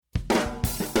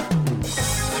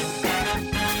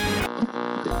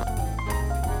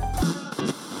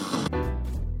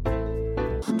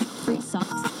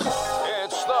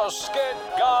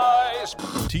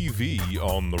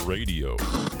on the Radio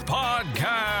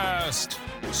podcast,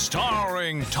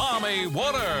 starring Tommy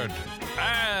Woodard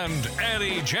and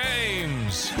Eddie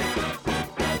James.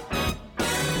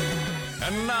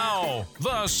 And now,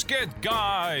 the Skit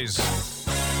Guys.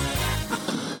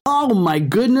 Oh my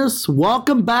goodness,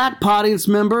 welcome back, audience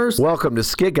members. Welcome to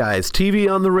Skit Guys TV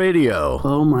on the Radio.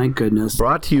 Oh my goodness.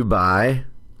 Brought to you by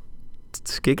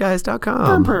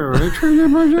skitguys.com.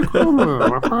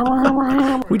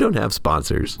 We don't have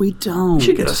sponsors. We don't. We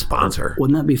should get a sponsor.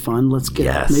 Wouldn't that be fun? Let's get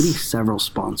Yes. maybe several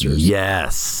sponsors.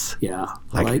 Yes. Yeah.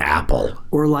 Like Apple.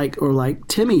 Or like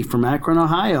Timmy from Akron,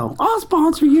 Ohio. I'll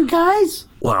sponsor you guys.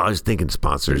 Well, I was thinking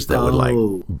sponsors that would like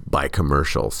buy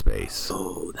commercial space.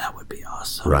 Oh, that would be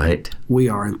awesome. Right? We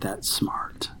aren't that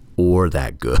smart. Or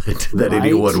that good that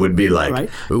anyone would be like,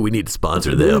 oh, we need to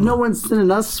sponsor them. No one's sending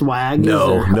us swag.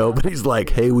 No, nobody's like,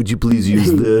 hey, would you please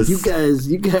use this? You guys,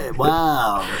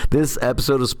 wow. This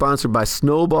episode is sponsored by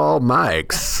Snowball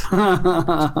Mics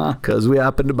because we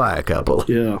happened to buy a couple.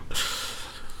 Yeah.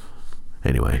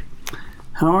 Anyway.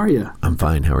 How are you? I'm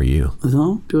fine. How are you?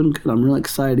 Oh, doing good. I'm really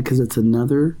excited because it's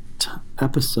another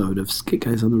episode of Skit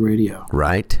Guys on the Radio.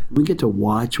 Right? We get to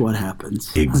watch what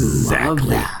happens. Exactly. I love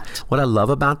that. What I love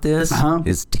about this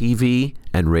is TV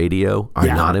and radio are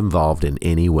not involved in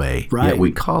any way. Right. Yet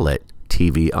we call it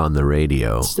TV on the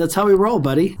Radio. That's how we roll,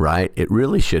 buddy. Right? It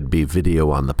really should be video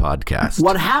on the podcast.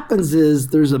 What happens is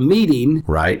there's a meeting.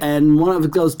 Right. And one of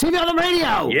it goes, TV on the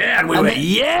radio. Yeah. And we went,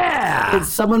 yeah. And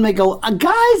someone may go, guys,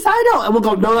 I know. And we'll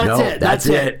go, no, that's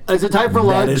it. Is it time for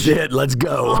lunch? That is it. Let's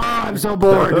go. Oh, I'm so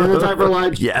bored. Is it time for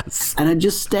lunch? Yes. And it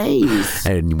just stays.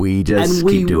 And we just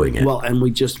keep doing it. Well, and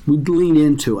we lean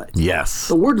into it. Yes.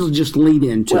 The words will just lean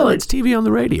into it. Well, it's TV on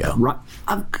the radio. Right.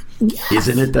 Yes.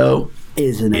 Isn't it, though?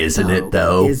 Isn't it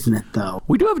though?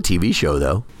 We do have a TV show,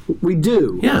 though. We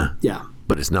do. Yeah. Yeah.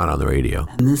 But it's not on the radio.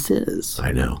 And this is.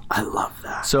 I know. I love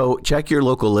that. So check your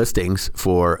local listings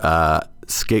for Laugh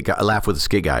with the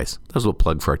Skit Guys. That was a little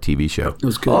plug for our TV show. It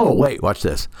was good. Oh, wait. Watch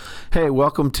this. Hey,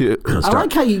 welcome to... I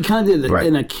like how you kind of did it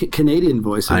in a Canadian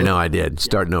voice. I know I did.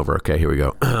 Starting over. Okay, here we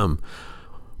go.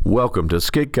 Welcome to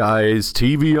Skit Guys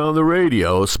TV on the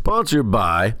Radio, sponsored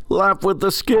by Laugh with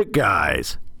the Skit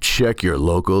Guys. Check your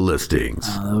local listings.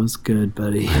 Oh, that was good,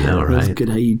 buddy. I know, right? That was good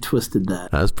how you twisted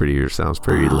that. That was sounds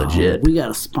pretty legit. We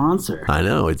got a sponsor. I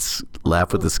know. It's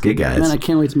Laugh with the Skit Guys. Man, I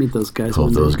can't wait to meet those guys.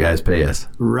 Hope those guys pay us.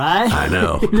 Right? I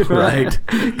know. Right?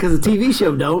 Because the TV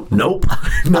show don't. Nope.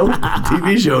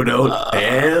 TV show don't.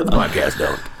 And the podcast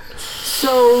don't.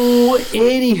 So,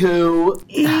 anywho,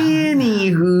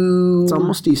 it's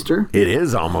almost Easter. It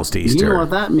is almost Easter. You know what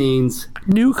that means?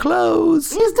 New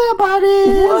clothes. Easter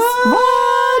bunnies.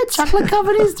 What? Chocolate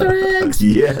covered Easter eggs.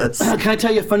 Yes. Can I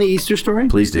tell you a funny Easter story?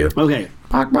 Please do. Okay.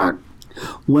 Bark.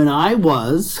 When I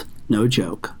was, no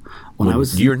joke.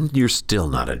 You're still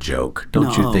not a joke.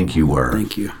 Don't you think you were?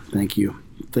 Thank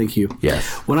you.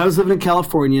 Yes. When I was living in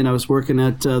California and I was working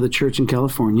at the church in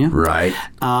California. Right.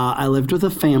 I lived with a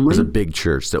family. There's a big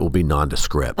church that will be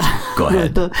nondescript. Go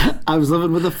ahead. I was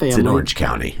living with a family. It's in Orange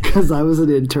County. Because I was an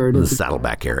intern. In the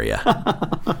Saddleback area.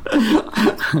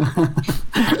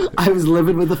 I was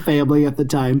living with a family at the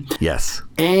time. Yes.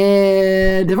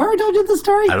 And have I ever told you this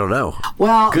story? I don't know.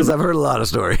 Well. Because I've heard a lot of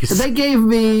stories. They gave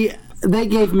me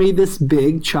this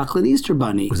big chocolate Easter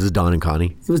bunny. Was this Don and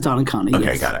Connie? It was Don and Connie, okay,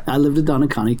 yes. Got it. I lived with Don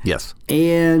and Connie. Yes.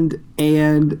 And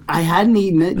I hadn't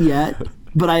eaten it yet,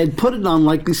 but I had put it on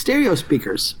like the stereo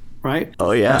speakers, right?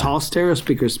 Oh, yeah. Tall stereo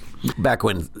speakers. Back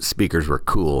when speakers were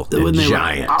cool and when they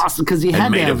giant. were awesome, because you had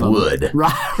and to made have of them. wood.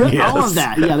 Right. Yes. All of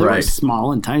that. Yeah, they were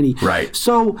small and tiny. Right.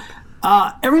 So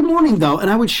every morning, though, and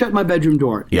I would shut my bedroom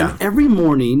door. Yeah. And every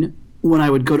morning, when I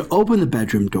would go to open the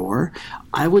bedroom door,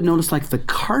 I would notice like the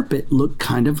carpet looked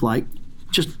kind of like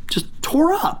just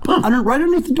tore up right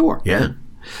underneath the door. Yeah.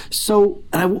 So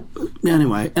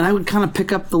anyway, and I would kind of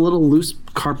pick up the little loose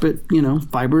carpet,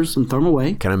 fibers and throw them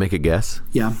away. Can I make a guess?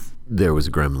 Yeah. There was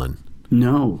a gremlin.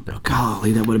 No.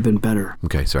 Golly, that would have been better.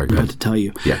 Okay, sorry, go I'm ahead. about to tell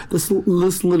you. Yeah. This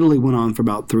literally went on for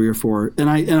about 3 or 4, and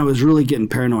I was really getting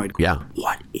paranoid. Yeah.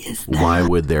 What is that? Why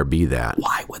would there be that?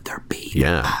 Why would there be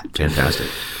Yeah, that? fantastic.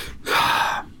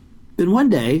 Then one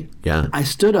day, Yeah. I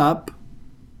stood up,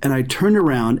 and I turned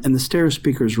around, and the stereo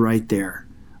speaker's right there.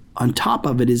 On top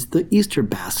of it is the Easter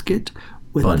basket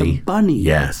with the bunny.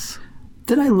 Yes.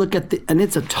 Then I look at and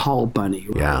it's a tall bunny.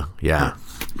 Right? Yeah.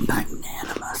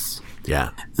 Magnanimous. Yeah.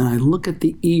 And I look at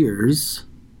the ears,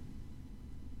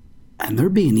 and they're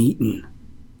being eaten.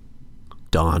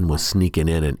 Dawn was sneaking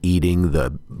in and eating the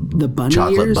bunny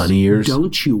chocolate ears? bunny ears.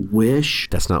 Don't you wish?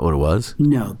 That's not what it was?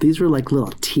 No, these were like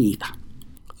little teeth.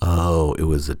 Oh, it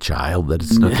was a child that had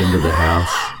snuck into the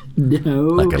house. No.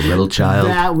 Like a little child?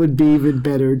 That would be even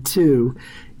better, too.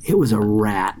 It was a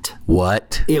rat.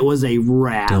 What? It was a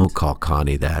rat. Don't call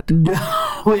Connie that.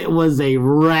 No, it was a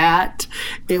rat.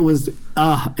 It was,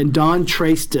 and Don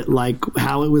traced it, like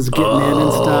how it was getting in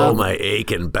and stuff. Oh, my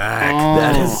aching back.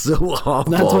 That is so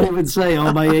awful. That's what he would say.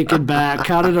 Oh, my aching back.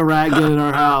 How did a rat get in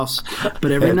our house? But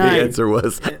every And night. the answer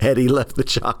was Eddie left the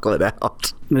chocolate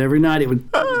out. But every night it would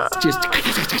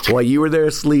just. While you were there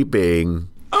sleeping,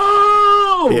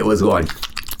 it was going.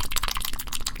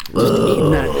 Just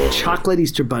eating that chocolate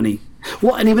Easter bunny.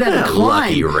 Well, and he would have to climb.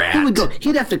 Lucky rat.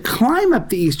 He'd have to climb up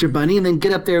the Easter bunny and then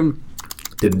get up there and.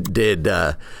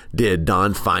 Did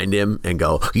Don find him and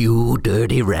go, "You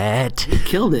dirty rat"? He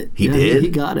killed it. He did? He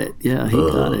got it. Yeah, he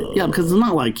got it. Yeah, because it's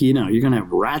not like, you're going to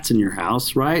have rats in your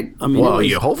house, right? I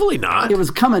mean, hopefully not. It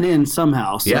was coming in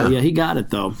somehow. So, Yeah. he got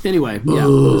it, though. Anyway, it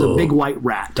was a big white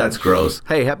rat. That's gross.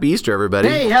 Hey, happy Easter, everybody.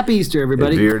 Hey, happy Easter,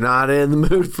 everybody. If you're not in the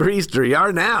mood for Easter, you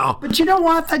are now. But you know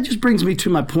what? That just brings me to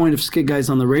my point of Skit Guys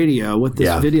on the Radio with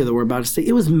this video that we're about to see.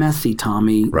 It was messy,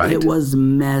 Tommy. Right. It was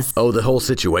messy. Oh, the whole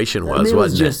situation It was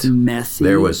wasn't just it? messy.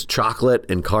 There was chocolate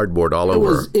and cardboard all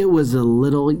over. It was a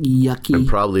little yucky. And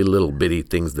probably little bitty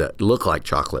things that look like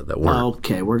chocolate that weren't.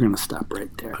 Okay, we're going to stop right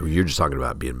there. You're just talking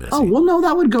about being messy. Oh, well, no,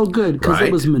 that would go good because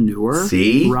it was manure.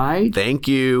 See? Right? Thank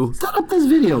you. Set up this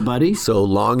video, buddy. So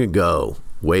long ago,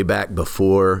 way back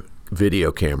before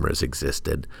video cameras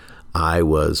existed, I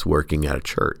was working at a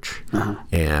church,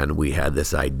 and we had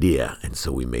this idea, and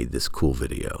so we made this cool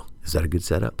video. Is that a good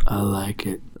setup? I like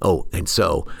it. Oh, and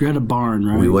so You're at a barn,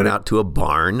 right? we went out to a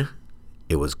barn.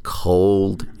 It was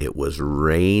cold. It was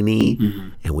rainy.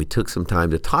 And we took some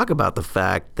time to talk about the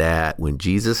fact that when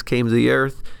Jesus came to the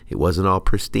earth, it wasn't all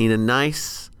pristine and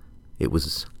nice. He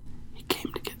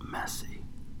came to get messy.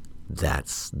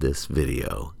 That's this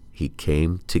video. He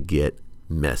came to get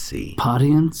messy.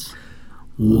 Audience,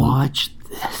 watch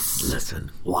this.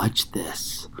 Listen. Watch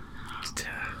this.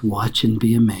 Watch and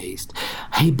be amazed.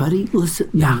 Hey, buddy,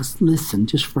 listen. Yeah. Listen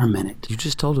just for a minute. You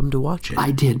just told him to watch it. I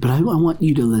did, but I want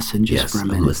you to listen just for a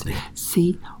minute. I'm listening.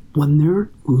 See, when they're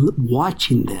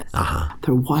watching this,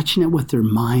 they're watching it with their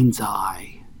mind's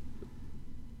eye.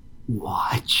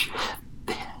 Watch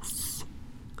this.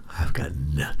 I've got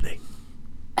nothing.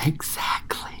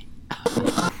 Exactly.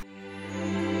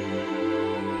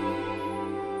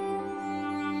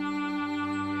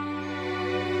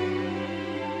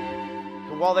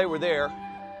 While they were there,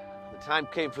 the time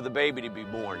came for the baby to be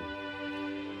born.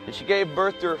 And she gave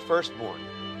birth to her firstborn,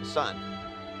 a son.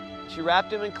 She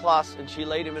wrapped him in cloths and she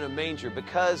laid him in a manger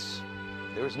because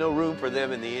there was no room for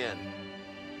them in the inn.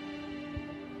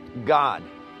 God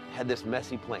had this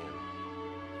messy plan,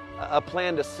 a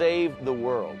plan to save the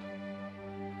world.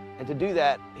 And to do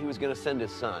that, he was going to send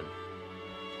his son.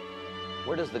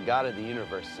 Where does the God of the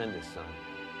universe send his son?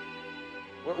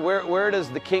 Where does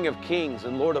the King of Kings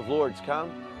and Lord of Lords come?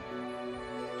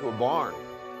 To a barn,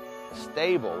 a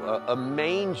stable, a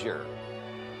manger,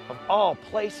 of all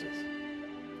places.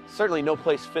 Certainly no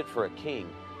place fit for a king.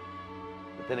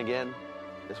 But then again,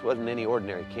 this wasn't any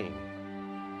ordinary king.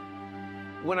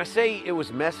 When I say it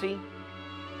was messy,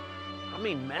 I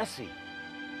mean messy.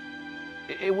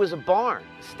 It was a barn,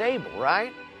 a stable,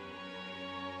 right?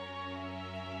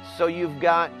 So you've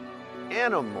got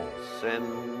animals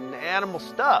and animal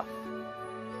stuff,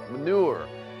 manure,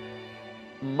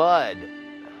 mud,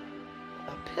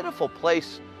 a pitiful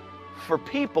place for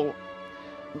people,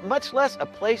 much less a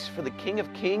place for the King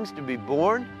of Kings to be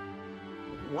born.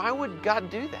 Why would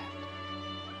God do that?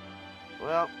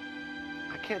 Well,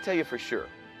 I can't tell you for sure,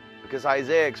 because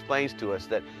Isaiah explains to us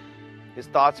that his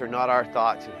thoughts are not our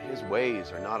thoughts and his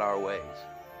ways are not our ways.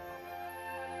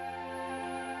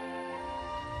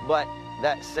 But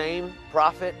that same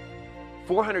prophet,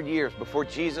 400 years before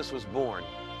Jesus was born,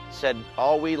 said,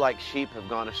 "All we like sheep have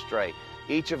gone astray,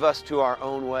 each of us to our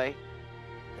own way,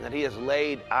 and that he has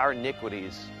laid our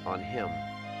iniquities on him."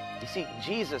 You see,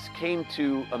 Jesus came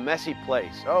to a messy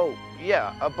place. Oh,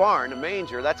 yeah, a barn, a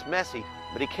manger, that's messy.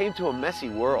 But he came to a messy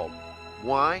world.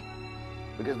 Why?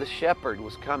 Because the shepherd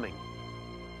was coming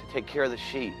to take care of the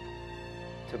sheep,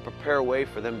 to prepare a way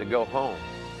for them to go home.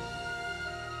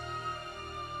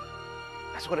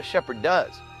 That's what a shepherd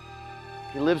does.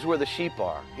 He lives where the sheep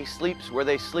are. He sleeps where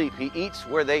they sleep. He eats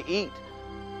where they eat.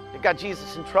 It got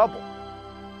Jesus in trouble.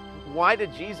 Why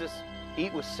did Jesus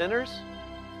eat with sinners?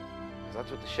 Because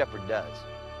that's what the shepherd does.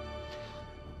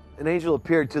 An angel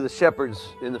appeared to the shepherds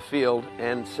in the field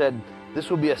and said, "This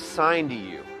will be a sign to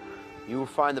you. You will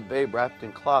find the babe wrapped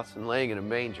in cloths and laying in a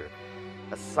manger."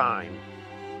 A sign.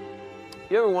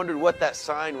 You ever wondered what that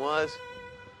sign was?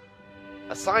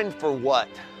 A sign for what?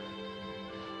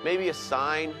 Maybe a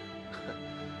sign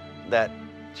that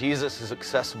Jesus is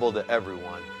accessible to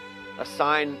everyone. A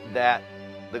sign that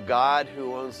the God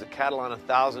who owns the cattle on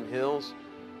 1,000 hills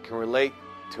can relate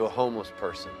to a homeless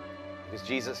person. Because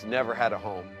Jesus never had a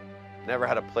home, never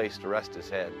had a place to rest his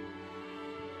head.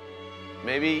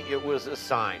 Maybe it was a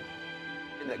sign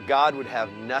that God would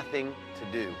have nothing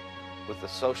to do with the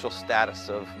social status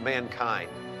of mankind.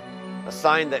 A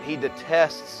sign that he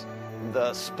detests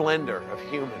the splendor of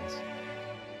humans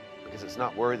because it's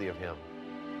not worthy of him.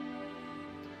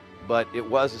 But it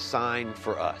was a sign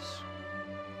for us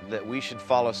that we should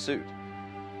follow suit.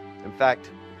 In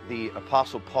fact, the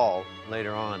Apostle Paul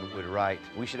later on would write,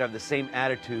 we should have the same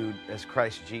attitude as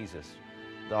Christ Jesus.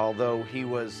 Although he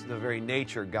was the very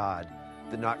nature God,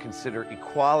 did not consider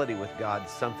equality with God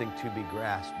something to be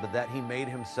grasped, but that he made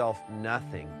himself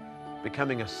nothing,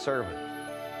 becoming a servant,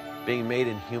 being made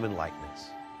in human likeness.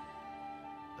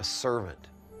 A servant.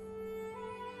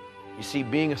 You see,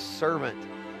 being a servant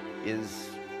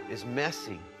is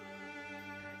messy.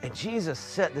 And Jesus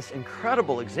set this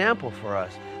incredible example for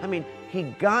us. I mean, he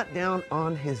got down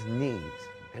on his knees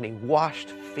and he washed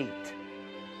feet.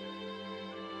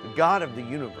 The God of the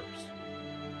universe,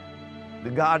 the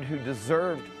God who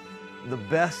deserved the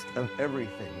best of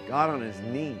everything, got on his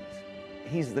knees.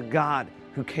 He's the God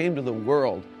who came to the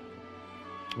world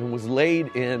and was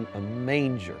laid in a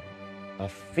manger, a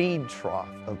feed trough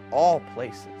of all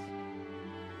places.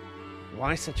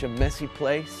 Why such a messy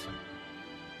place?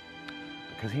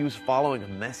 Because he was following a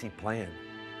messy plan.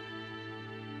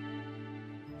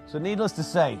 So needless to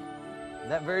say,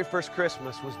 that very first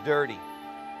Christmas was dirty.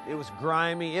 It was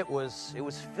grimy, it was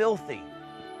filthy.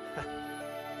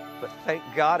 But thank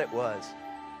God it was.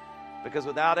 Because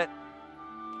without it,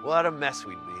 what a mess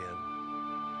we'd be in.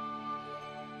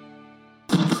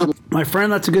 My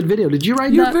friend, that's a good video. Did you write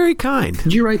that? You're very kind.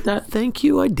 Did you write that? Thank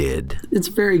you, I did. It's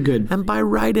very good. And by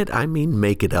write it, I mean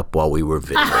make it up while we were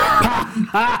videoing.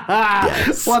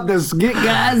 Yes. What the Skit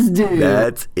Guys do.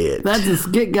 That's it. That's the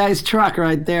Skit Guys truck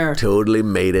right there. Totally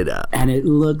made it up. And it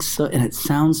looks so, and it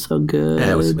sounds so good.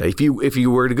 If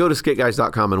you were to go to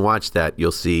skitguys.com and watch that,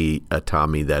 you'll see a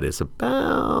Tommy that is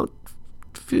about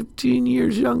 15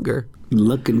 years younger.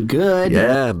 Looking good.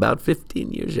 Yeah, about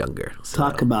 15 years younger. So.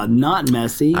 Talk about not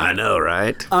messy. I know,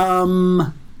 right?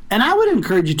 And I would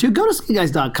encourage you to go to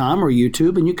skitguys.com or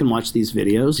YouTube and you can watch these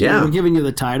videos. Yeah. We're giving you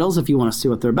the titles if you want to see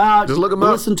what they're about. Just look them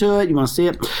up. Listen to it. You want to see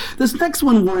it. This next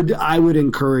one I would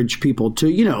encourage people to,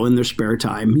 in their spare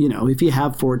time, if you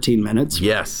have 14 minutes.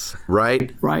 Yes,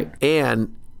 right? Right.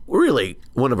 And really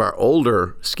one of our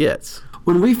older skits.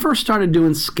 When we first started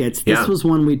doing skits, this was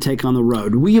one we'd take on the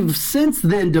road. We have since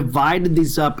then divided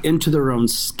these up into their own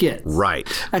skits. Right.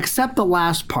 Except the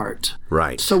last part.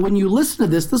 Right. So when you listen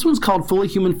to this one's called Fully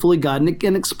Human, Fully God, and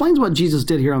it explains what Jesus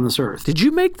did here on this earth. Did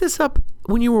you make this up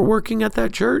when you were working at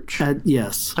that church?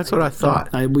 Yes. That's what I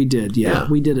thought. We did, yeah.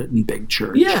 We did it in big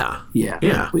church. Yeah.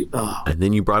 Yeah. And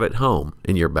then you brought it home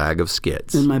in your bag of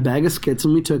skits. In my bag of skits,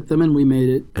 and we took them and we made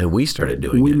it. And we started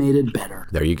doing it. We made it better.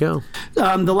 There you go.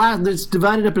 It's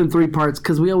divided up in 3 parts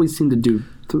because we always seem to do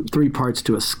 3 parts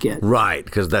to a skit. Right,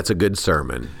 because that's a good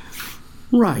sermon.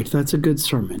 Right, that's a good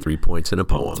sermon. 3 points in a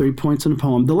poem. 3 points in a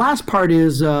poem. The last part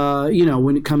is,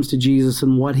 when it comes to Jesus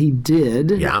and what he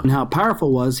did and how powerful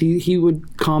it was, he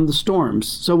would calm the storms.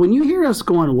 So when you hear us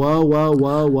going, whoa, whoa,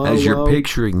 whoa, whoa, as you're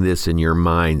picturing this in your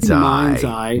mind's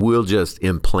eye, we'll just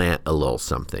implant a little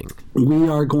something. We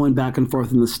are going back and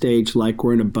forth in the stage like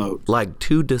we're in a boat. Like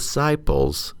 2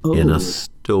 disciples in a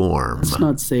storm. Let's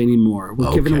not say any more.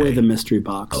 We're giving away the mystery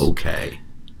box. Okay.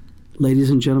 Ladies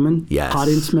and gentlemen, yes.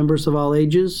 Audience members of all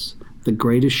ages, the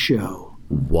greatest show.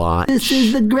 Watch. This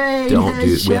is the greatest Don't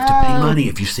do it. show. We have to pay money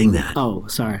if you sing that. Oh,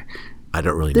 sorry. I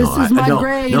don't really know. This is my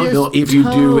greatest No, if you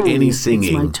do any It's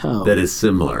singing my toe. that is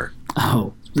similar.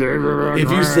 Oh. If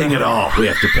you sing at all, we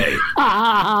have to pay.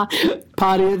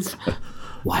 Audience,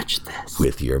 watch this.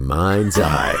 With your mind's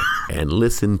eye and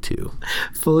listen to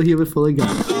Fully Human, Fully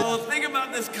God. So think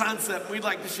about this concept. We'd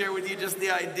like to share with you just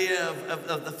the idea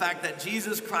of the fact that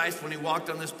Jesus Christ, when he walked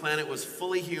on this planet, was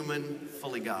fully human,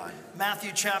 fully God.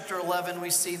 Matthew chapter 11, we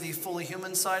see the fully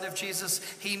human side of Jesus.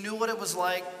 He knew what it was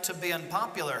like to be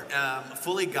unpopular.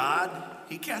 Fully God,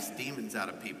 he cast demons out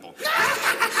of people.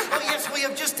 Oh yes, we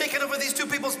have just taken over these 2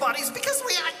 people's bodies because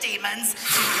we are demons.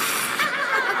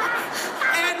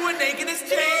 And we're naked as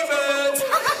David.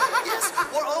 Yes,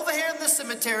 we're over here in the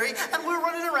cemetery and we're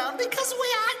running around because we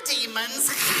are demons.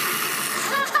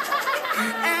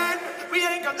 And we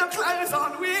ain't got no clothes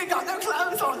on. We ain't got no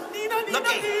clothes on.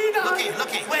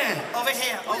 Looky. Where? Over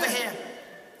here.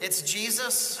 It's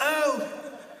Jesus. Oh,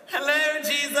 hello,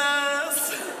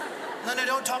 Jesus. No,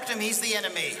 don't talk to him. He's the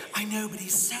enemy. I know, but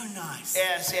he's so nice.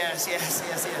 Yes.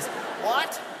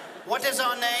 What? What is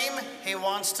our name? He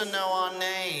wants to know our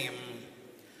name.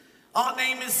 Our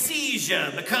name is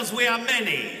Seizure because we are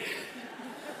many.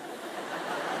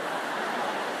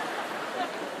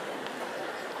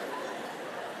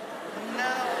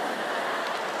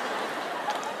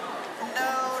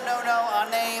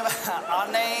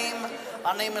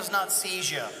 Our name is not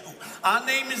Seizure. Our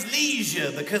name is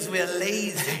Leisure because we're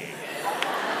lazy.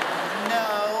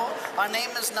 No, our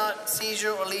name is not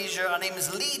Seizure or Leisure. Our name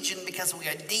is Legion because we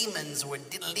are demons. We're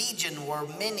Legion. We're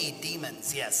many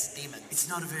demons. Yes, demons. It's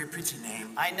not a very pretty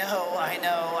name. I know.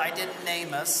 I didn't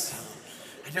name us.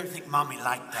 I don't think Mommy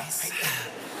liked us.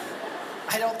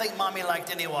 I don't think Mommy liked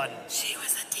anyone. She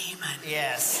was a demon.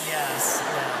 Yes.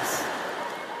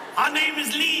 Our name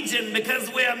is Legion because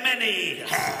we're many.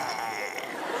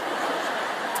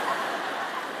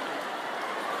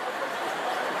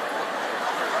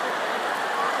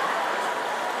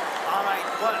 All right.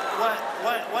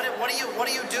 What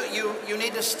do you do? You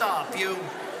need to stop. You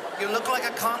look like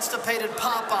a constipated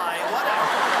Popeye.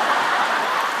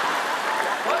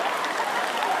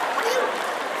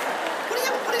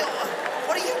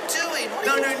 What are you doing?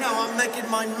 No, I'm making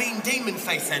my mean demon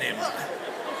face at him.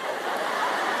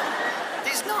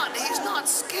 He's not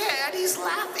scared. He's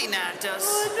laughing at us.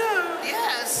 Oh, no.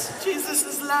 Yes. Jesus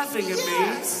is laughing at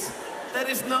me. That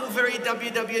is not very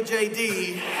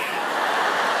WWJD.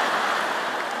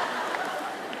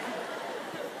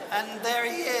 And there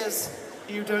he is.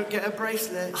 You don't get a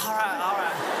bracelet. All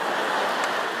right.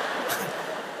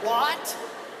 What?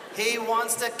 He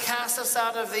wants to cast us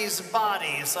out of these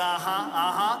bodies.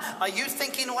 Are you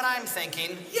thinking what I'm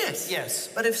thinking? Yes.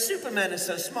 But if Superman is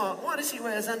so smart, why does he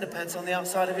wear his underpants on the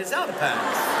outside of his outer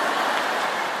pants?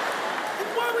 And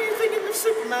why were you thinking of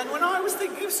Superman when I was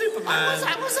thinking of Superman?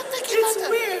 I wasn't thinking It's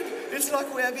weird. It's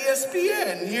like we have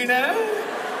ESPN, you know?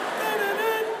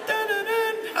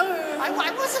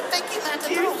 I wasn't thinking that at all.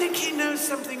 Do you think he knows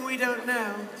something we don't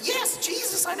know? Yes,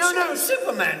 Jesus, I'm No, sure.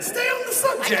 Superman, stay on the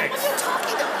subject. What are you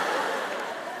talking about?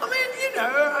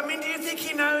 Do you think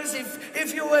he knows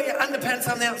if you wear your underpants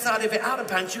on the outside of your outer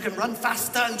pants, you can run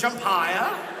faster and jump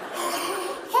higher?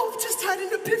 I've just had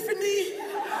an epiphany.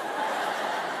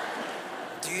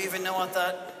 Do you even know what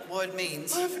that word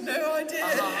means? I have no idea.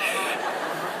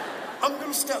 I'm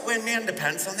going to start wearing my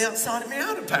underpants on the outside of my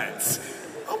outer pants.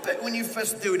 I'll bet when you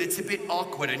first do it, it's a bit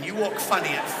awkward and you walk funny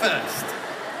at first.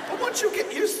 But once you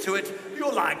get used to it,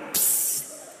 you're like,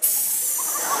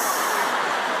 psst.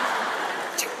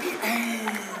 Check me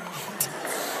out.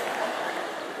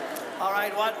 All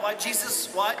right, what, Jesus,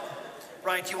 what?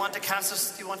 Right, you want to cast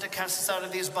us out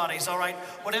of these bodies. All right,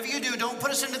 whatever you do, don't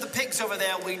put us into the pigs over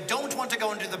there. We don't want to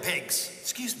go into the pigs.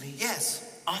 Excuse me. Yes.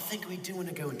 I think we do want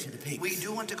to go into the pigs. We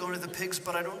do want to go into the pigs,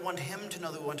 but I don't want him to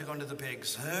know that we want to go into the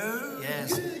pigs. Oh?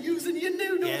 Yes. Using your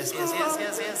noodles. Yes.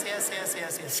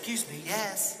 Excuse me.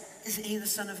 Yes. Isn't he the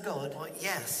Son of God? Well,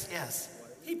 yes.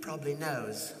 He probably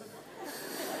knows.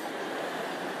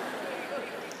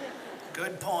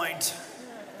 Good point.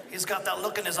 He's got that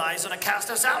look in his eyes and to cast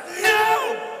us out.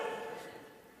 No!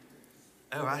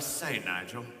 Oh, I say,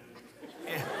 Nigel.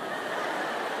 Yeah.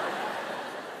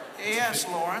 Yes,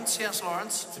 Lawrence.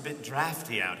 It's a bit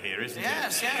drafty out here, isn't it?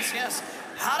 Yes.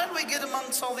 How did we get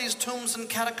amongst all these tombs and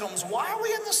catacombs? Why are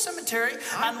we in the cemetery?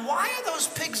 And why are those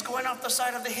pigs going off the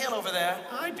side of the hill over there?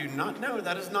 I do not know.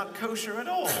 That is not kosher at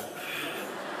all.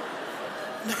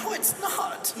 No, it's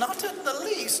not. Not in the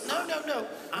least. No.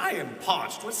 I am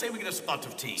parched. Let's say we get a spot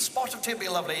of tea. Spot of tea would be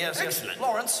lovely, yes. Excellent.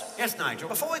 Lawrence. Yes, Nigel.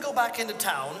 Before we go back into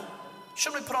town,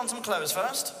 shouldn't we put on some clothes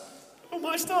first? Oh,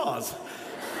 my stars.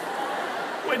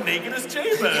 We're naked as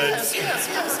jaybirds.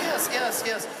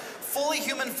 Yes. Fully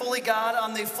human, fully God.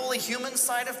 On the fully human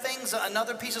side of things,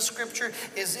 another piece of scripture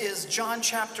is John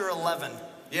chapter 11.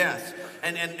 Yes,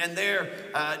 and there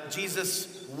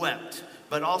Jesus wept,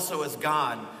 but also as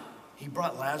God, he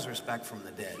brought Lazarus back from the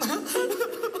dead.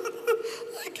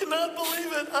 I cannot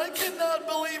believe it. I cannot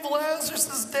believe Lazarus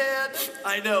is dead.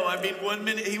 I know. 1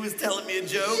 minute he was telling me a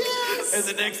joke, yes. And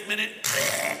the next minute...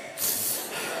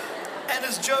 And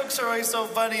his jokes are always so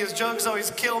funny. His jokes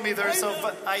always kill me. They're so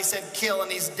funny. I said kill and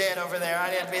he's dead over there. I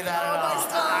didn't mean that at all.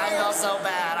 I felt so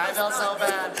bad.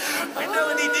 I know,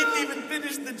 and he didn't even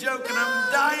finish the joke, and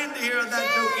I'm dying to hear what that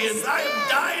joke is. I am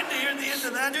dying to hear the end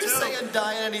of that You're joke. saying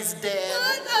dying and he's dead.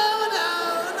 No,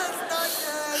 that's not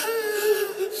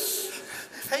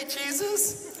good. Hey,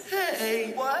 Jesus.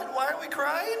 Hey. What? Why are we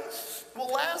crying? Well,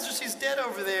 Lazarus, he's dead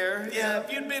over there. Yeah, if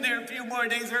you'd been here a few more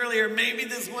days earlier, maybe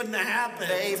this wouldn't have happened.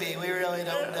 Maybe. We really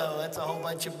don't know. That's a whole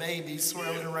bunch of babies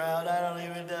swirling around. I don't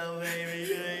even know.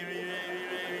 Maybe.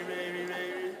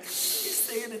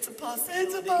 saying it's a possibility.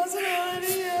 It's a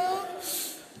possibility, yeah.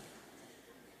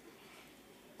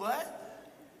 What?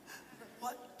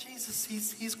 What? Jesus,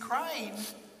 he's crying.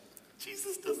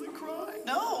 Jesus doesn't cry.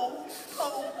 No.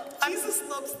 Oh, Jesus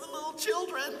loves the little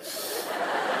children.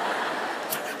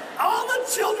 All the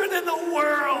children in the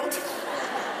world.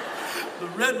 The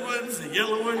red ones, the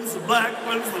yellow ones, the black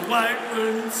ones, the white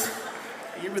ones.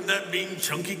 Even that mean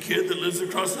chunky kid that lives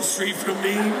across the street from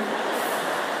me.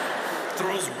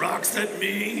 Throws rocks at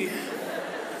me.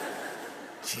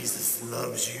 Jesus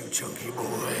loves you, chunky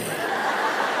boy.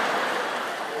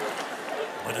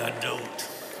 But I don't.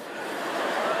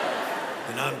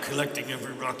 And I'm collecting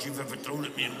every rock you've ever thrown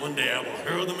at me, and one day I will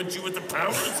hurl them at you with the power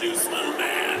of Zeus, little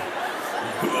man.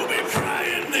 Who will be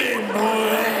crying then,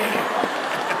 boy?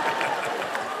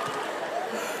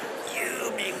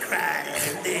 You'll be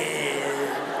crying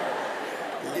then.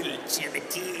 Little chubby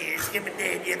tears coming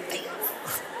down your face.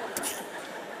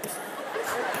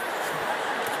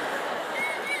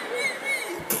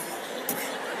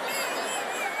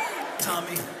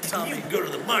 Tommy. You can go to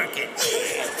the market.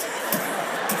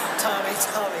 Tommy.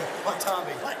 What,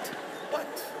 Tommy? What?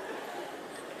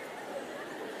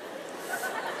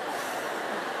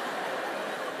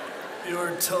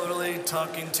 You're totally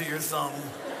talking to your thumb.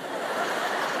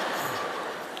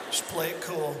 Just play it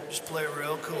cool. Just play it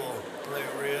real cool. Play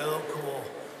it real cool.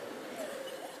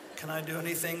 Can I do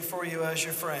anything for you as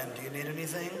your friend? Do you need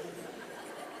anything?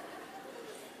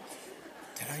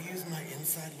 Did I use my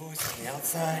inside voice on the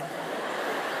outside?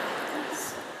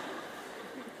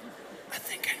 I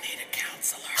think I need a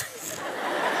counselor.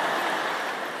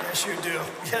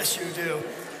 Yes, you do.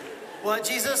 What,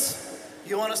 Jesus?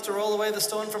 You want us to roll away the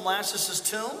stone from Lazarus'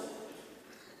 tomb?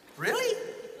 Really?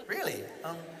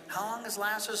 How long has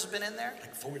Lazarus been in there?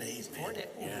 Like 4 days, man. 4 days?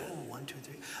 Yeah. Ooh, 1, 2,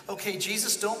 3. Okay,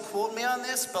 Jesus, don't quote me on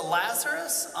this, but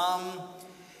Lazarus,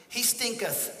 he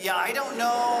stinketh. Yeah, I don't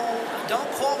know. Don't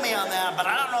quote me on that, but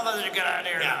I don't know that it's a good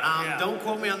idea. Yeah, don't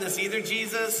quote me on this either,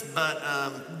 Jesus, but, yeah,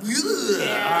 all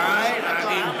right?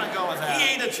 I'm gonna go with that.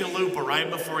 He ate a chalupa right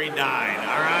before he died,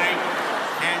 all right?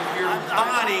 And your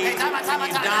body, Hey, time out. Time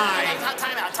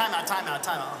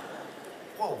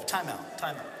Whoa, time out.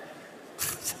 Time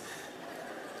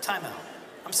out.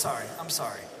 I'm sorry.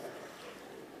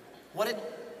 What did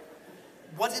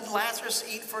Lazarus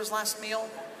eat for his last meal?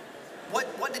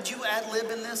 What did you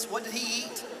ad-lib in this? What did he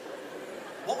eat?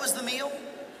 What was the meal?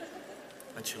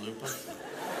 A chalupa?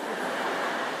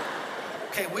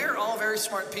 Okay, we're all very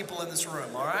smart people in this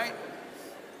room, all right?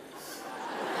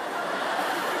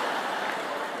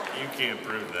 You can't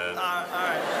prove that. All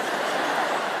right.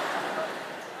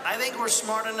 I think we're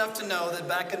smart enough to know that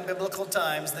back in biblical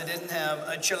times, they didn't have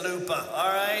a chalupa,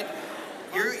 all right?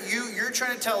 You're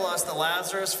trying to tell us that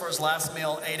Lazarus, for his last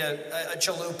meal, ate a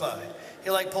chalupa. He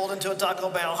like pulled into a Taco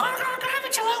Bell. Can I have a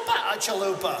chalupa?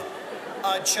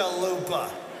 A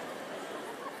chalupa.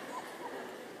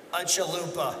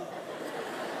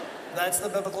 That's the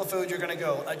biblical food you're gonna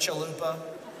go, a chalupa.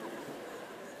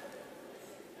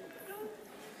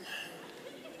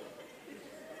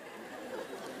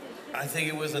 I think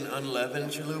it was an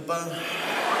unleavened chalupa.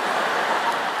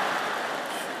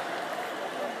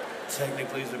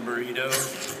 Technically, it's a burrito.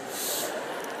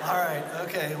 All right,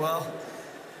 okay, well,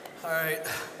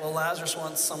 Lazarus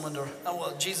wants someone to,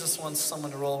 Jesus wants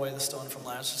someone to roll away the stone from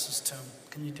Lazarus' tomb.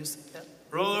 Can you do that?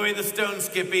 Roll away the stone,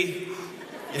 Skippy.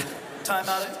 Yeah. Time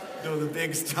out it? No, the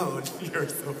big stone. You're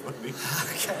so funny.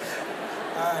 Okay.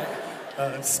 All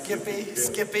right.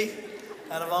 Skippy.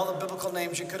 Out of all the biblical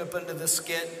names you could have put into this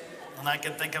skit, and I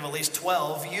can think of at least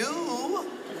 12, you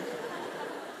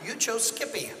chose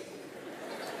Skippy.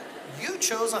 You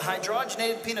chose a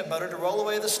hydrogenated peanut butter to roll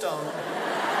away the stone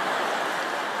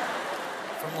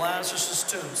from Lazarus'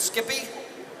 tomb.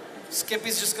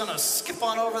 Skippy's just gonna skip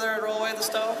on over there and roll away the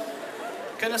stone.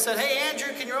 Couldn't have said, hey,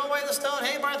 Andrew, can you roll away the stone?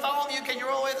 Hey, Bartholomew, can you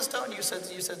roll away the stone? You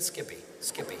said Skippy.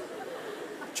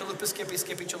 Chalupa, Skippy,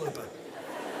 chalupa.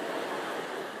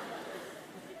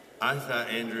 I thought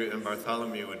Andrew and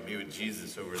Bartholomew would be with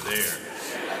Jesus over there.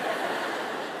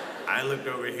 I looked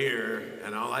over here,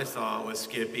 and all I saw was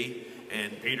Skippy,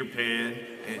 and Peter Pan,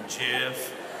 and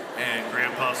Chiff, and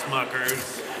Grandpa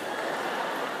Smuckers,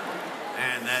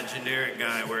 and that generic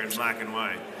guy wearing black and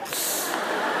white.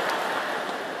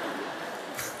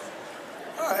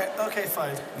 All right, okay,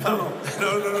 fine. No.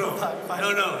 Fine.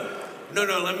 No,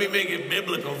 let me make it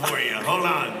biblical for you. Hold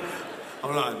on.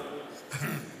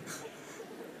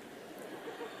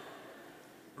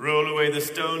 Roll away the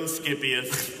stone,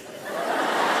 Skippius.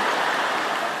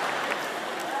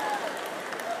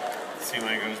 See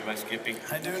why he goes by Skippy?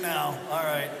 I do now. All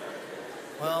right.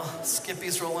 Well,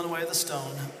 Skippy's rolling away the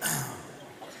stone.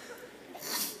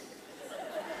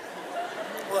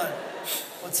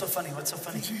 What's so funny? What's so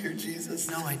funny? Did you hear Jesus?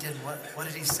 No, I didn't. What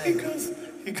did he say?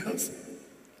 He goes,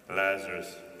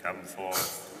 Lazarus, come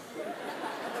forth.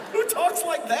 who talks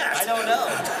like that? I don't know.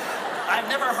 I've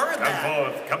never heard Come that.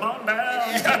 forth. Come on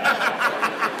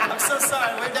down. I'm so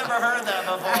sorry. We've never heard that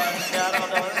before. Yeah, I don't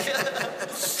know.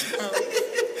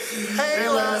 Hey,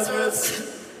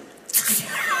 Lazarus.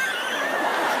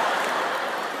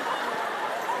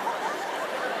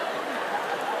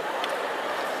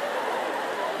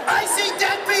 I see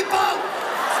dead people!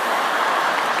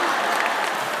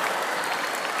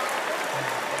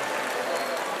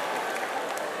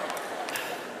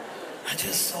 I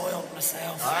just soiled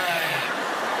myself. All right.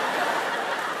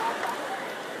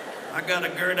 I gotta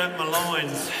gird up my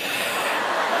loins.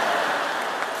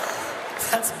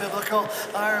 That's biblical. All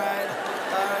right.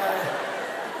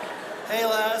 Hey,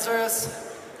 Lazarus.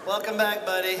 Welcome back,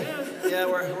 buddy. Yeah,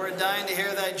 we're dying to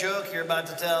hear that joke you're about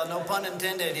to tell. No pun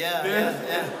intended.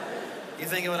 Yeah. You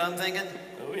thinking what I'm thinking?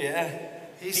 Oh, yeah.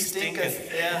 He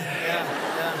stinketh.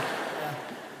 Yeah.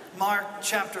 Mark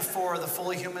chapter 4, the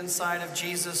fully human side of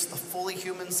Jesus. The fully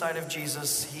human side of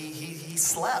Jesus. He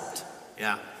slept.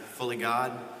 Yeah, fully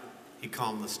God. He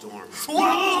calmed the storm.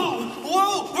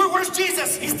 Whoa! Where's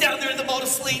Jesus? He's down there in the boat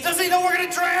asleep. Does he know we're gonna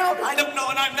drown? I don't know,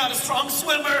 and I'm not a strong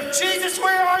swimmer. Jesus,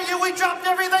 where are you? We dropped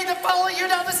everything to follow you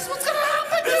now. This is what's gonna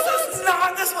happen. This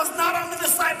was not on the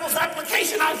disciples'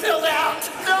 application I filled out.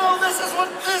 No, this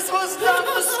was not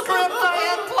the script I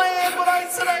had planned when I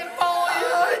said I'd follow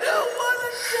you. I don't want to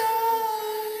die.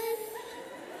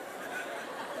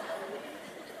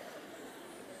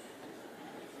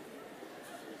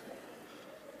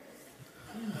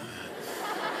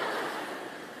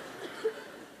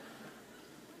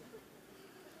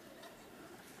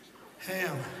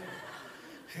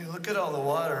 Hey, look at all the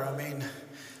water. I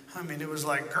mean, it was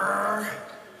like, grrr.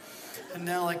 And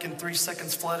now, like in 3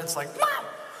 seconds flat, it's like, wow.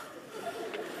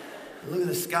 Look at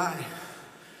the sky.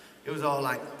 It was all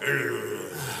like,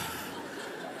 and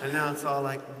now it's all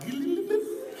like.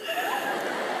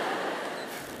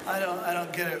 I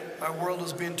don't get it. Our world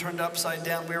was being turned upside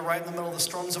down. We were right in the middle of the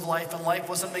storms of life, and life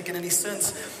wasn't making any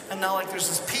sense. And now, like, there's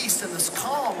this peace and this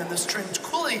calm and this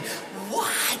tranquility.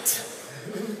 What?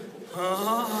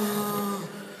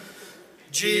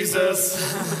 Jesus.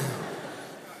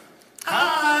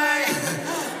 Hi.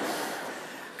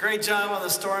 Great job on the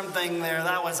storm thing there.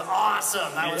 That was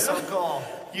awesome. That was so cool.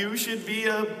 You should be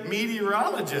a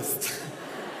meteorologist.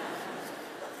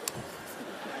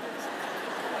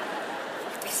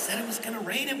 If he said it was gonna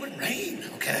rain, it would rain,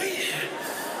 okay?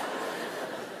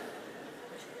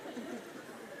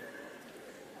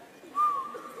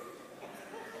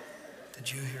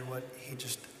 Did you hear what he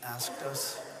just asked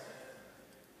us?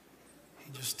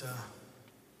 He just, well,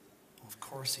 of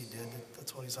course he did.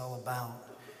 That's what he's all about.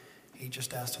 He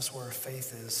just asked us where our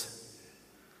faith is.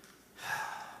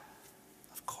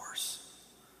 Of course.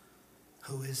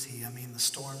 Who is he? I mean, the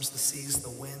storms, the seas,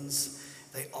 the winds,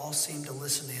 they all seem to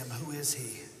listen to him. Who is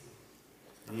he?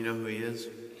 And you know who he is?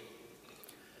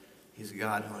 He's a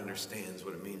God who understands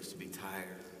what it means to be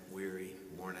tired, weary,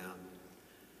 worn out.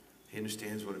 He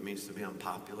understands what it means to be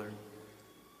unpopular.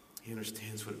 He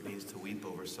understands what it means to weep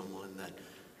over someone that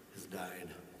has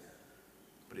died.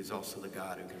 But he's also the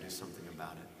God who can do something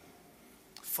about it.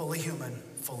 Fully human,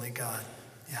 fully God.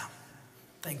 Yeah.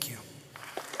 Thank you.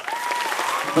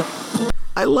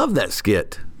 I love that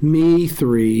skit. Me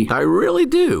 3. I really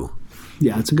do.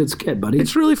 Yeah, it's a good skit, buddy.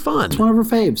 It's really fun. It's one of our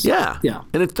faves. Yeah. Yeah.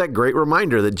 And it's that great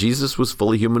reminder that Jesus was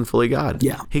fully human, fully God.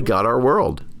 Yeah. He got our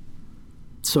world.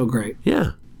 So great.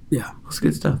 Yeah. Yeah. It's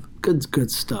good stuff. Good stuff.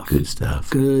 Good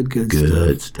stuff. Good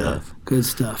stuff. Good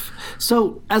stuff.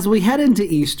 So as we head into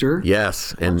Easter.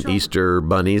 Yes, and Easter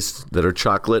bunnies that are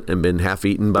chocolate and been half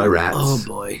eaten by rats.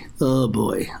 Oh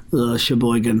boy.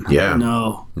 Sheboygan. Yeah.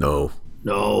 No. I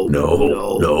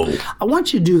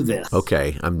want you to do this.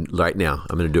 Okay, I'm going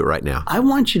to do it right now. I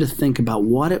want you to think about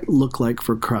what it looked like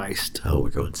for Christ. Oh, we're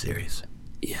going serious.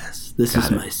 Yes, this is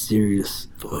my serious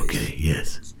voice. Okay,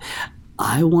 yes.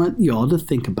 I want y'all to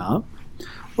think about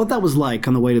what that was like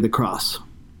on the way to the cross.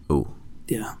 Oh.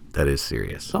 Yeah. That is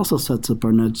serious. It also sets up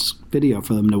our next video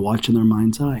for them to watch in their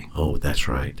mind's eye. Oh, that's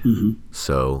right. Mm-hmm.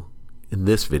 So, in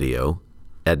this video,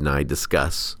 Ed and I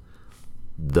discuss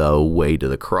the way to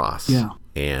the cross. Yeah.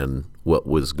 And what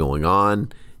was going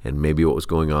on, and maybe what was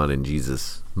going on in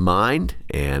Jesus' mind,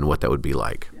 and what that would be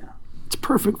like. Yeah. It's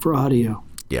perfect for audio.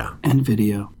 Yeah. And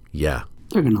video. Yeah.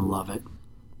 They're going to love it.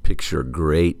 Picture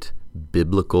great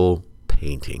biblical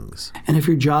paintings. And if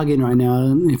you're jogging right now,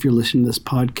 and if you're listening to this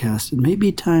podcast, it may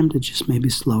be time to just maybe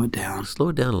slow it down. Slow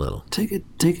it down a little. Take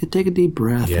a deep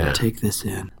breath and take this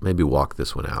in. Maybe walk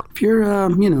this one out. If you're,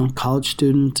 college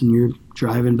student and you're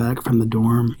driving back from the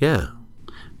dorm. Yeah.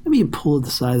 Maybe you pull at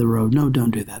the side of the road. No,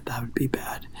 don't do that. That would be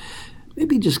bad.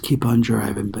 Maybe just keep on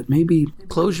driving, but maybe...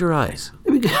 Close your eyes.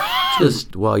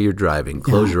 Just while you're driving,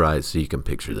 close your eyes so you can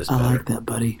picture this better. I like that,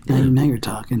 buddy. Now you're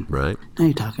talking. Right. Now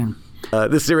you're talking.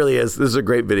 This really is. This is a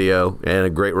great video and a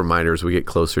great reminder as we get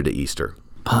closer to Easter.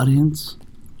 Audience,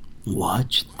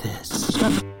 watch this.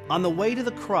 On the way to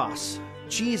the cross,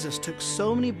 Jesus took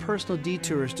so many personal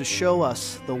detours to show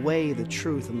us the way, the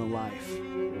truth, and the life.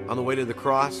 On the way to the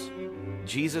cross,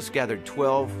 Jesus gathered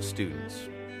 12 students.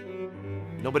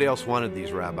 Nobody else wanted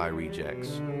these rabbi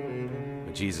rejects,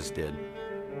 but Jesus did.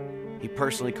 He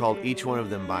personally called each one of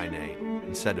them by name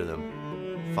and said to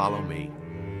them, "Follow me."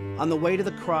 On the way to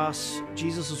the cross,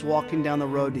 Jesus was walking down the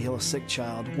road to heal a sick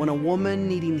child when a woman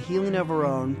needing healing of her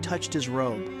own touched his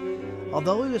robe.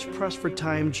 Although he was pressed for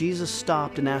time, Jesus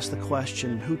stopped and asked the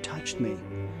question, "Who touched me?"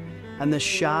 And the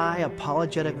shy,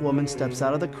 apologetic woman steps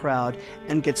out of the crowd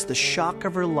and gets the shock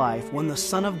of her life when the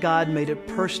Son of God made it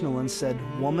personal and said,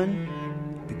 "Woman,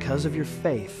 because of your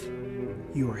faith,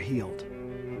 you are healed."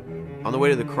 On the way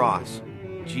to the cross,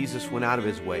 Jesus went out of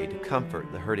his way to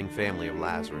comfort the hurting family of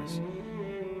Lazarus.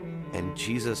 And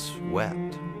Jesus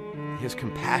wept. His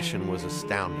compassion was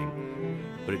astounding,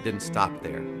 but it didn't stop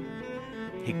there.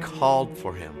 He called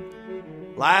for him,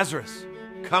 "Lazarus,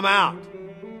 come out!"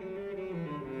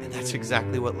 And that's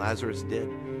exactly what Lazarus did.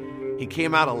 He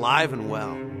came out alive and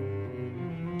well.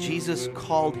 Jesus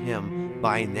called him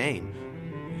by name.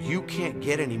 You can't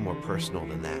get any more personal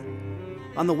than that.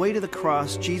 On the way to the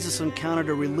cross, Jesus encountered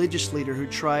a religious leader who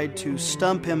tried to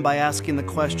stump him by asking the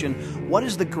question, "What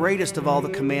is the greatest of all the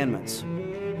commandments?"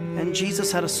 And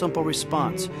Jesus had a simple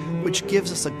response, which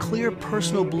gives us a clear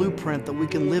personal blueprint that we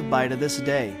can live by to this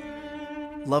day.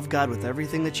 Love God with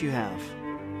everything that you have,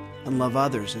 and love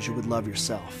others as you would love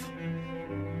yourself.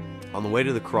 On the way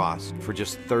to the cross, for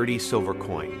just 30 silver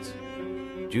coins,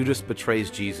 Judas betrays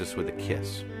Jesus with a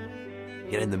kiss.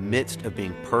 Yet in the midst of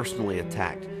being personally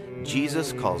attacked,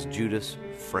 Jesus calls Judas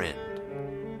friend.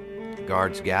 The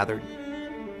guards gathered,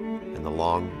 and the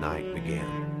long night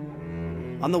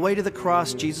began. On the way to the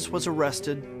cross, Jesus was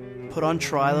arrested, put on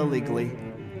trial illegally.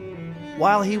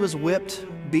 While he was whipped,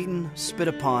 beaten, spit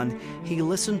upon, he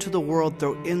listened to the world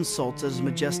throw insults as his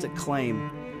majestic claim.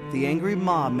 The angry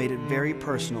mob made it very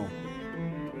personal.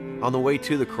 On the way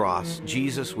to the cross,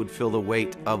 Jesus would feel the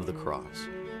weight of the cross,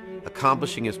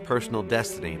 accomplishing his personal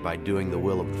destiny by doing the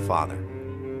will of the Father.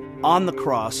 On the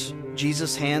cross,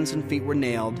 Jesus' hands and feet were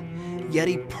nailed, yet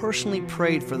he personally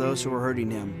prayed for those who were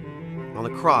hurting him. On the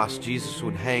cross, Jesus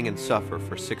would hang and suffer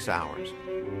for 6 hours,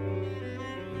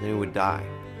 and then he would die.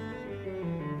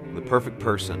 The perfect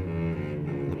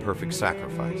person, the perfect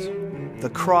sacrifice. The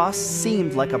cross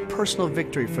seemed like a personal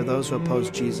victory for those who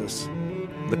opposed Jesus.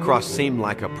 The cross seemed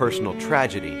like a personal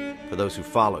tragedy for those who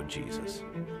followed Jesus.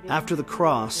 After the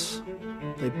cross,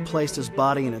 they placed his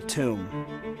body in a tomb.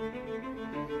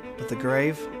 But the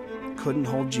grave couldn't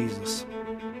hold Jesus.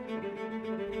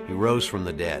 He rose from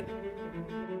the dead.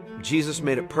 Jesus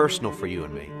made it personal for you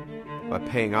and me by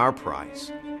paying our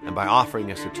price and by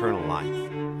offering us eternal life.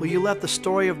 Will you let the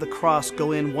story of the cross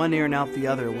go in one ear and out the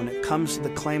other when it comes to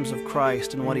the claims of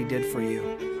Christ and what he did for you?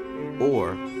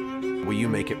 Or will you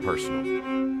make it personal?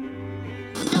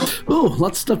 Oh,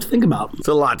 lots of stuff to think about. It's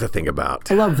a lot to think about.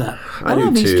 I love that. I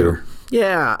love do too. Easter.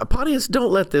 Yeah, audience,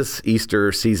 don't let this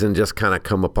Easter season just kind of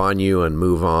come upon you and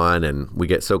move on, and we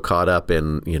get so caught up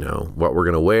in, what we're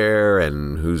going to wear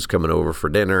and who's coming over for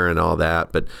dinner and all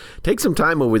that. But take some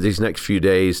time over these next few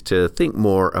days to think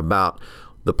more about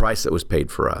the price that was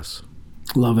paid for us.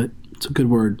 Love it. It's a good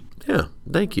word. Yeah,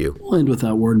 thank you. We'll end with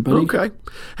that word, buddy. Okay.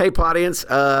 Hey, audience,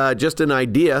 just an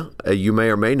idea. You may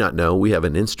or may not know, we have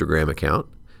an Instagram account.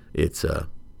 It's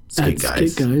Skit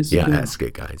Guys. Skit Guys. Yeah, at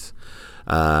Skit Guys.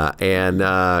 And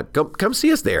come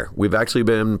see us there. We've actually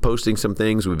been posting some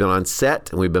things. We've been on set,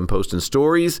 and we've been posting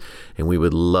stories, and we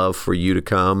would love for you to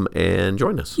come and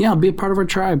join us. Yeah, be a part of our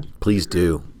tribe. Please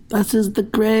do. This is the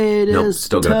greatest. Nope,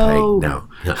 still going to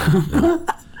pay. No.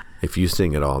 If you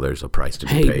sing at all, there's a price to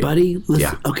be paid. Hey, buddy, listen.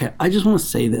 Yeah. Okay, I just want to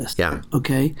say this. Yeah.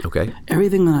 Okay? Okay.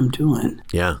 Everything that I'm doing.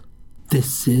 Yeah.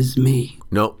 This is me.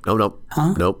 Nope.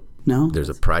 Huh? Nope. No? There's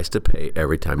a price to pay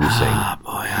every time you sing. Ah,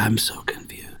 boy, I'm so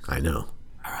confused. I know.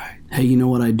 All right. Hey, you know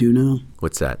what I do know?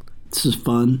 What's that? This is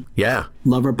fun. Yeah.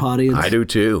 Love our audience. I do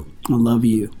too. I love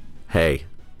you. Hey,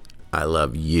 I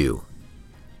love you.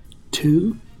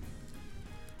 Too?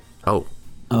 Oh,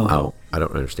 Oh, I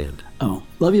don't understand. Oh,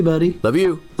 love you, buddy. Love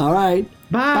you. All right.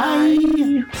 Bye.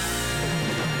 Bye.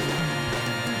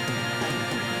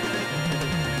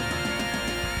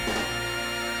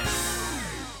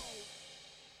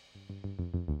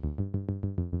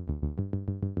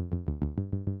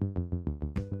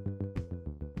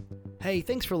 Hey,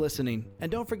 thanks for listening,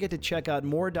 and don't forget to check out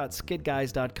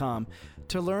more.skitguys.com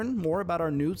to learn more about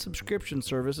our new subscription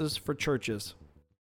services for churches.